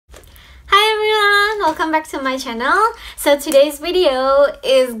welcome back to my channel. So today's video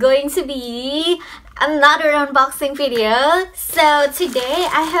is going to be another unboxing video. So today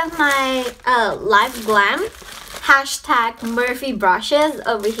I have my Liveglam hashtag Morphe brushes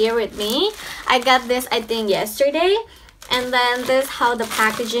over here with me. I got this I think yesterday, and then this is how the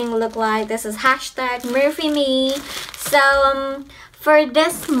packaging look like. This is hashtag Morphe me. So for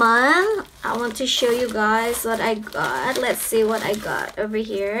this month, I want to show you guys what I got. Let's see what I got over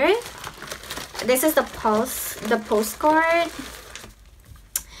here. This is the postcard.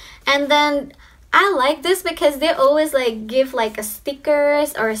 And then I like this because they always like give like a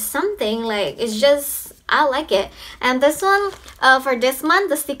stickers or something. Like it's just, I like it. And this one, for this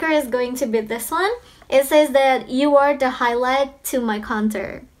month, the sticker is going to be this one. It says that you are the highlight to my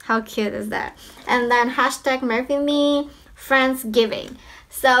contour. How cute is that? And then hashtag Morphe me Friendsgiving.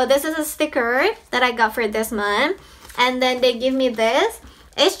 So this is a sticker that I got for this month, and then they give me this.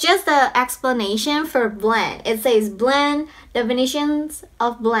 It's just the explanation for blend. It says blend, definitions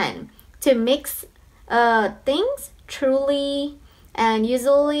of blend: to mix things truly and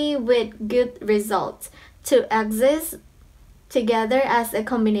usually with good results, to exist together as a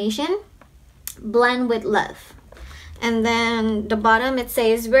combination, blend with love. And then the bottom it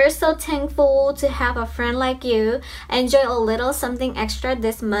says, we're so thankful to have a friend like you. Enjoy a little something extra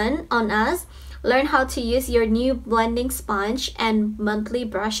this month on us. Learn how to use your new blending sponge and monthly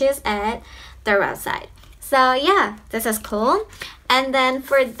brushes at their website. So yeah, this is cool. And then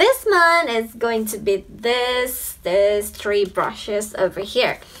for this month, it's going to be this 3 brushes over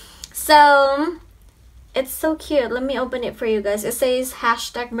here. So it's so cute. Let me open it for you guys. It says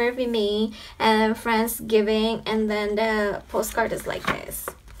hashtag Morphe me and Friendsgiving, and then the postcard is like this.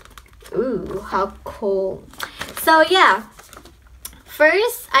 Ooh, how cool. So yeah,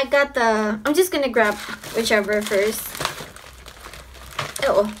 first I got the, I'm just gonna grab whichever first.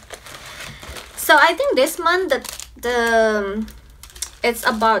 Oh, so I think this month the it's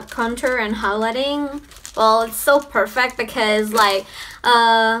about contour and highlighting. Well, it's so perfect because like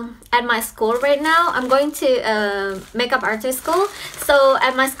at my school right now, I'm going to makeup artist school. So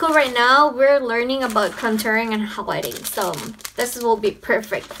at my school right now, we're learning about contouring and highlighting. So this will be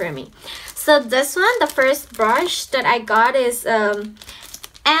perfect for me. So this one, the first brush that I got is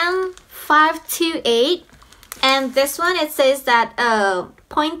M528, and this one it says that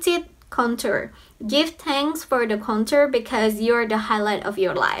pointed contour. Give thanks for the contour because you're the highlight of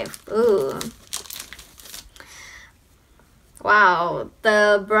your life. Ooh. Wow,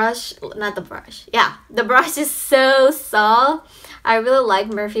 the brush, not the brush, yeah, the brush is so soft. I really like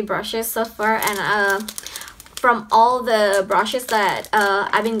Morphe brushes so far, and from all the brushes that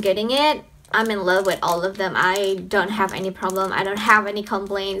I've been getting it, I'm in love with all of them. I don't have any problem, I don't have any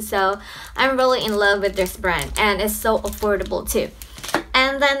complaints, so I'm really in love with this brand, and it's so affordable too.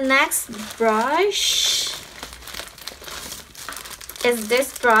 And the next brush is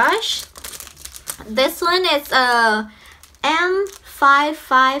this brush. This one is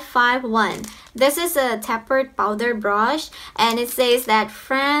M5551. This is a tapered powder brush, and it says that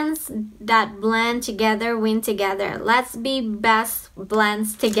friends that blend together win together. Let's be best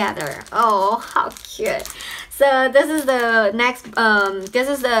blends together. Oh, how cute. So this is the next this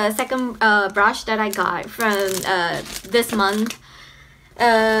is the second brush that I got from this month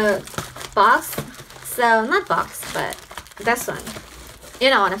box. So not box, but this one,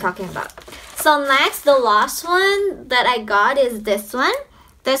 you know what I'm talking about. So next, the last one that I got is this one.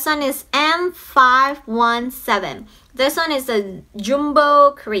 This one is M517. This one is a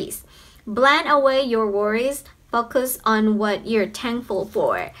jumbo crease. Blend away your worries. Focus on what you're thankful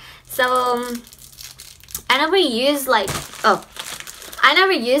for. So I never use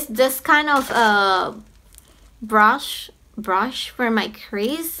this kind of brush for my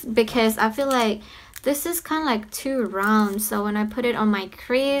crease because I feel like this is kind of like too round. So when I put it on my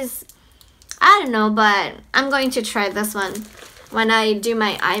crease, I don't know, but I'm going to try this one when I do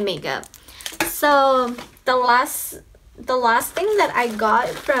my eye makeup. So the last thing that I got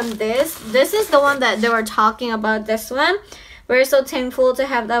from this is the one that they were talking about. This one, we're so thankful to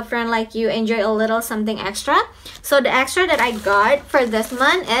have a friend like you. Enjoy a little something extra. So the extra that I got for this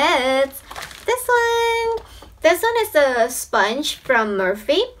month is this one. This one is a sponge from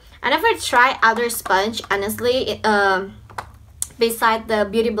Morphe. I never tried other sponge, honestly, beside the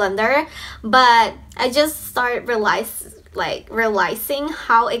beauty blender, but I just started realizing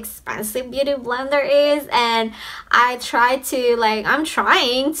how expensive beauty blender is, and I'm trying to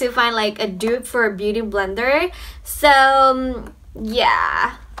find like a dupe for a beauty blender. So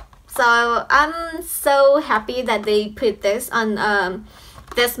yeah, so I'm so happy that they put this on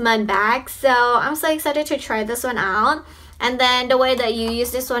this month bag. So I'm so excited to try this one out. And then the way that you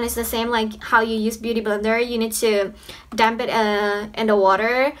use this one is the same like how you use Beauty Blender. You need to dump it in the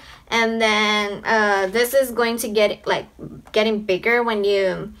water, and then this is going to get like getting bigger when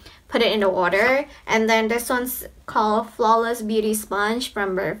you put it in the water. And then this one's called Flawless Beauty Sponge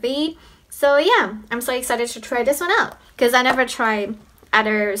from Morphe. So yeah, I'm so excited to try this one out because I never tried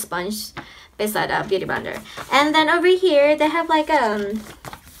other sponge beside a Beauty Blender. And then over here they have like a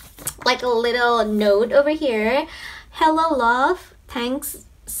little note over here. Hello love, thanks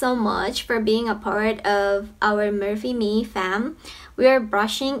so much for being a part of our Morphe Me fam. We are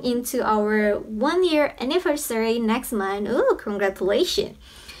brushing into our 1-year anniversary next month. Ooh, congratulations.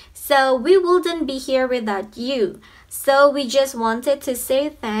 So we wouldn't be here without you. So we just wanted to say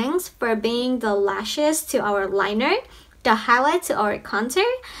thanks for being the lashes to our liner, the highlight to our contour,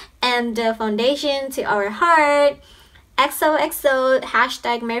 and the foundation to our heart. XOXO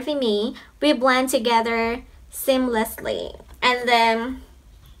hashtag Morphe Me. We blend together seamlessly. And then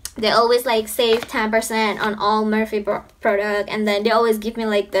they always like save 10% on all Morphe product, and then they always give me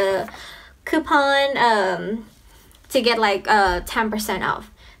like the coupon to get like 10%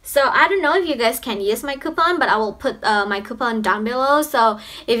 off. So I don't know if you guys can use my coupon, but I will put my coupon down below. So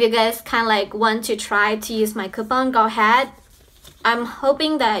if you guys kind of like want to try to use my coupon, go ahead. I'm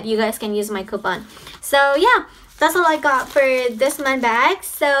hoping that you guys can use my coupon. So yeah, that's all I got for this month bag.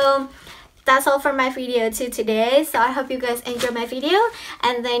 So that's all for my video too today. So I hope you guys enjoyed my video,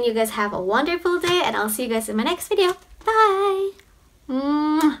 and then you guys have a wonderful day, and I'll see you guys in my next video. Bye.